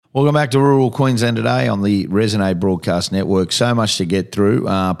Welcome back to Rural Queensland today on the Resonate Broadcast Network. So much to get through.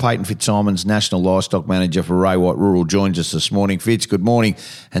 Paton Fitzsimons, National Livestock Manager for Ray White Rural, joins us this morning. Fitz, good morning,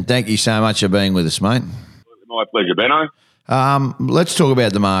 and thank you so much for being with us, mate. My pleasure, Benno. Let's talk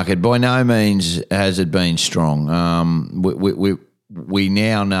about the market. By no means has it been strong. We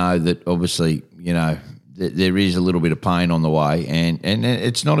now know that obviously, you know, there is a little bit of pain on the way, and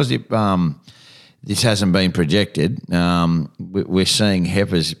it's not as if this hasn't been projected. We're seeing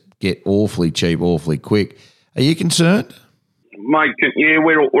heifers get awfully cheap, awfully quick. Are you concerned? Mate, yeah,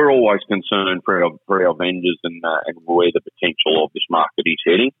 we're always concerned for our vendors and where the potential of this market is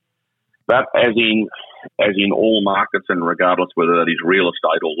heading. But as in all markets, and regardless whether that is real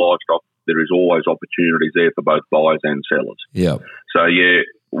estate or livestock, there is always opportunities there for both buyers and sellers. Yeah. So yeah,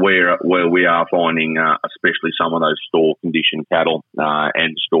 where we are finding, especially some of those store condition cattle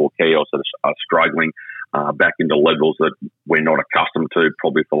and store cows that are struggling back into levels that we're not accustomed to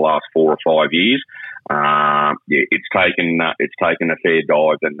probably for the last 4 or 5 years. It's taken a fair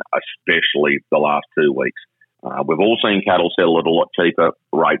dive, and especially the last 2 weeks. We've all seen cattle sell at a lot cheaper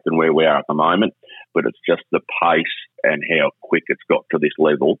rate than where we are at the moment, but it's just the pace and how quick it's got to this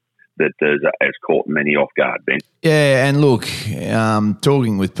level that has caught many off guard, Ben. Yeah, and look,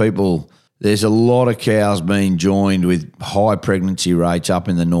 talking with people, there's a lot of cows being joined with high pregnancy rates up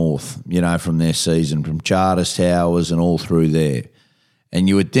in the north, you know, from their season, from Charters, Towers and all through there. And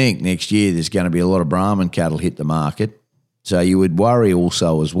you would think next year there's going to be a lot of Brahman cattle hit the market. So you would worry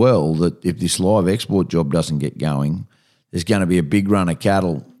also as well that if this live export job doesn't get going, there's going to be a big run of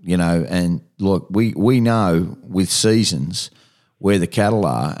cattle, you know. And look, we know with seasons where the cattle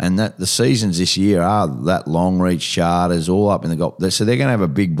are, and that the seasons this year are that long reach Charters all up in the Gulf. So they're going to have a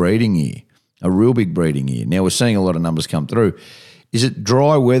big breeding year, a real big breeding year. Now we're seeing a lot of numbers come through. Is it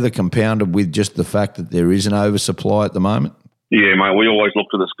dry weather compounded with just the fact that there is an oversupply at the moment? Yeah, mate. We always look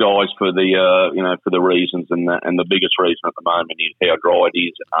to the skies for the for the reasons, and the biggest reason at the moment is how dry it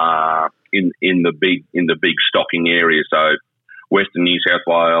is in the big stocking areas. So Western New South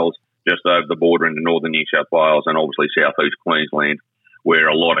Wales, just over the border into northern New South Wales, and obviously southeast Queensland, where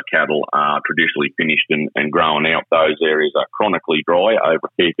a lot of cattle are traditionally finished and grown out. Those areas are chronically dry over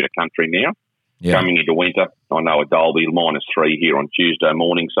a fair bit of country now. Yeah. Coming into winter, I know at Dalby -3 here on Tuesday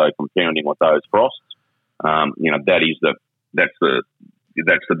morning, so compounding with those frosts, that's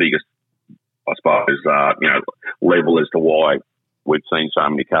the biggest, I suppose, level as to why we've seen so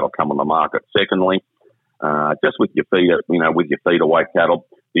many cattle come on the market. Secondly, just with your feeder weight cattle,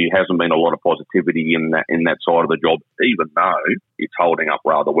 there hasn't been a lot of positivity in that side of the job, even though it's holding up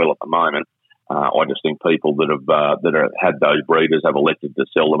rather well at the moment. I just think people that have had those breeders have elected to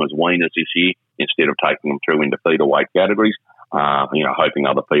sell them as weaners this year instead of taking them through into feeder weight categories. Hoping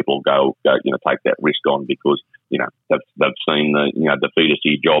other people go, take that risk on because, they've seen the feeder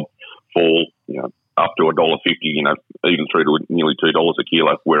steer job fall, up to $1.50, even through to nearly $2 a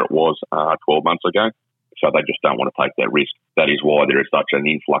kilo where it was 12 months ago. So they just don't want to take that risk. That is why there is such an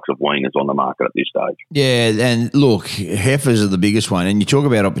influx of weaners on the market at this stage. Yeah, and look, heifers are the biggest one. And you talk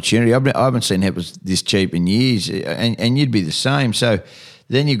about opportunity. I haven't seen heifers this cheap in years, and you'd be the same. So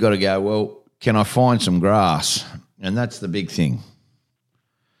then you've got to go, well, can I find some grass? And that's the big thing.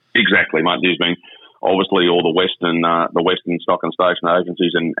 Exactly, mate. There's been obviously all the Western stock and station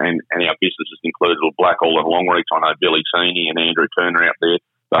agencies and our businesses included Blackall and Longreach. I know Billy Seeney and Andrew Turner out there.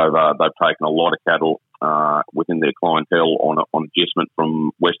 They've taken a lot of cattle within their clientele on adjustment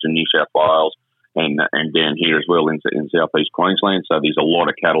from Western New South Wales and down here as well in southeast Queensland. So there's a lot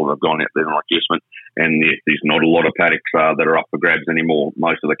of cattle that have gone out there on adjustment, and there's not a lot of paddocks that are up for grabs anymore.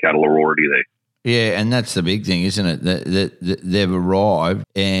 Most of the cattle are already there. Yeah, and that's the big thing, isn't it? That they've arrived,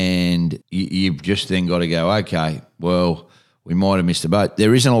 and you've just then got to go, okay, well, we might have missed the boat.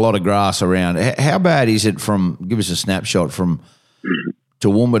 There isn't a lot of grass around. How bad is it give us a snapshot from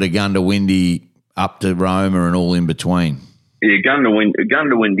Toowoomba to Gundawindi up to Roma and all in between? Yeah,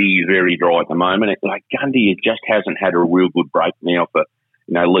 Gundawindi is very dry at the moment. Like Gundy, it just hasn't had a real good break now for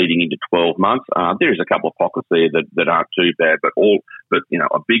leading into 12 months. There's a couple of pockets there that aren't too bad, but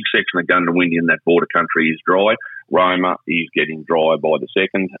a big section of Gundawindi in that border country is dry. Roma is getting dry by the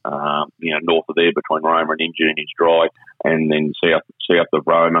second. North of there between Roma and Injune is dry, and then south of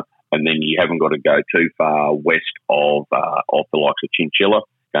Roma, and then you haven't got to go too far west of the likes of Chinchilla,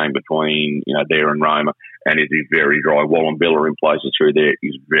 going between there and Roma, and it is very dry. Wallumbilla in places through there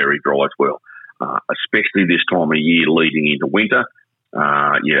is very dry as well, especially this time of year leading into winter.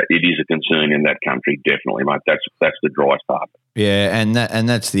 It is a concern in that country, definitely, mate. That's the driest part. Yeah, and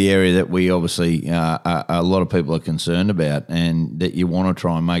that's the area that we obviously a lot of people are concerned about, and that you want to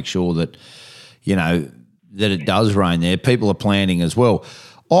try and make sure that that it does rain there. People are planting as well.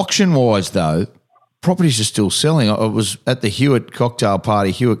 Auction-wise, though, properties are still selling. I was at the Hewitt cocktail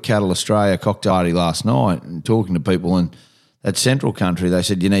party, Hewitt Cattle Australia cocktail party last night, and talking to people in that Central Country. They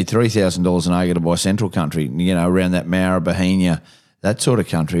said you need $3,000 an acre to buy Central Country, around that Mara, Bohemia, that sort of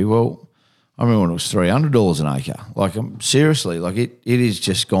country. Well, I remember when it was $300 an acre. Seriously, it is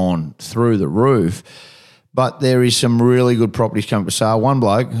just gone through the roof. But there is some really good properties coming for sale. One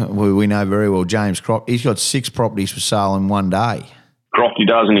bloke who we know very well, James Croft, he's got 6 properties for sale in one day. Crofty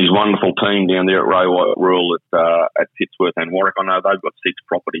does, and his wonderful team down there at Ray White Rural at Fitzworth and Warwick. I know they've got 6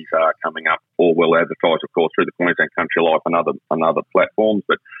 properties coming up, all well advertised, of course, through the Queensland Country Life and other platforms.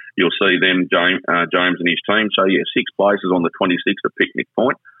 But you'll see them, James and his team. So 6 places on the 26th at Picnic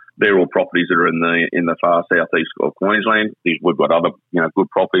Point. They're all properties that are in the far southeast of Queensland. We've got other good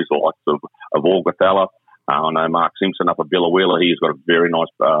properties, the likes of Augathala. I know Mark Simpson up at Billawheeler. He's got a very nice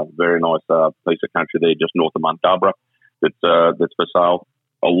piece of country there just north of Mundubbera that's for sale.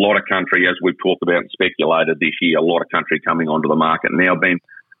 A lot of country, as we've talked about and speculated this year, a lot of country coming onto the market now, Ben.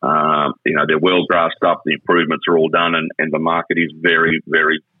 They're well grassed up, the improvements are all done, and the market is very,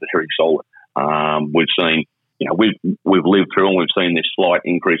 very, very solid. We've seen, we've lived through and we've seen this slight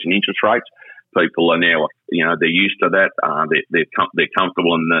increase in interest rates. People are now, they're used to that. They're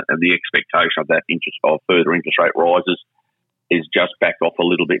comfortable, and the expectation of that further interest rate rises is just backed off a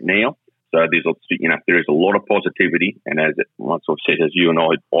little bit now. So there is a lot of positivity, and once I've said, as you and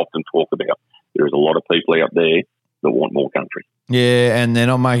I often talk about, there is a lot of people out there that want more country. Yeah, and they're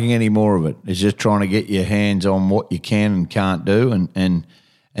not making any more of it. It's just trying to get your hands on what you can and can't do,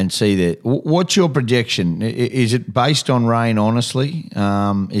 and see that. What's your projection? Is it based on rain? Honestly,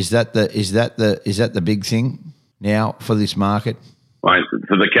 is that the big thing now for this market? Right,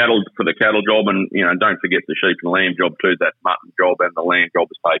 for the cattle job, and don't forget the sheep and lamb job too. That mutton job and the lamb job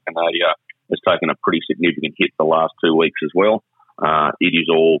has taken a pretty significant hit the last 2 weeks as well. It is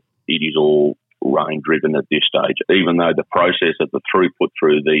all rain driven at this stage. Even though the process of the throughput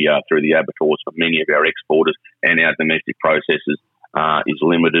through the abattoirs for many of our exporters and our domestic processors is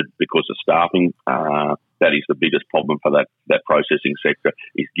limited because of staffing. That is the biggest problem for that processing sector,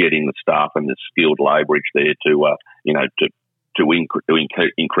 is getting the staff and the skilled labourage there to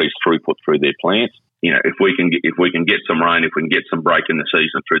increase throughput through their plants. If we can get some rain, if we can get some break in the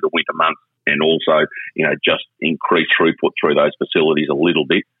season through the winter months, and also just increase throughput through those facilities a little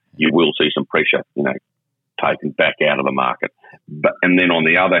bit, you will see some pressure taken back out of the market. And then on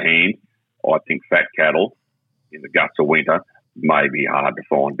the other hand, I think fat cattle in the guts of winter may be hard to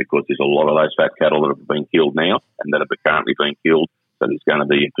find, because there's a lot of those fat cattle that have been killed now and that are currently being killed. So there's going to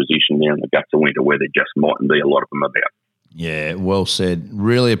be a position there in the guts of winter where there just mightn't be a lot of them about. Yeah, well said.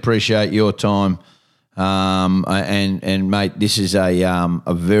 Really appreciate your time. And mate, this is a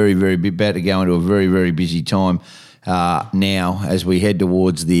very, very big, about to go into a very, very busy time now as we head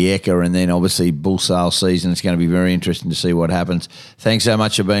towards the Ekka, and then obviously bull sale season. It's going to be very interesting to see what happens. Thanks so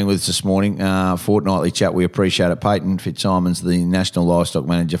much for being with us this morning. Fortnightly chat, we appreciate it. Paton Fitzsimons, the National Livestock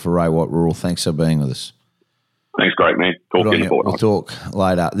Manager for Ray White Rural. Thanks for being with us. Thanks, great man. Talk to you in a fortnight. We'll talk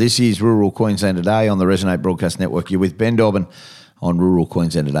later. This is Rural Queensland Today on the Resonate Broadcast Network. You're with Ben Dobbin on Rural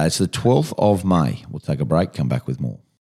Queensland Today. It's the 12th of May. We'll take a break, come back with more.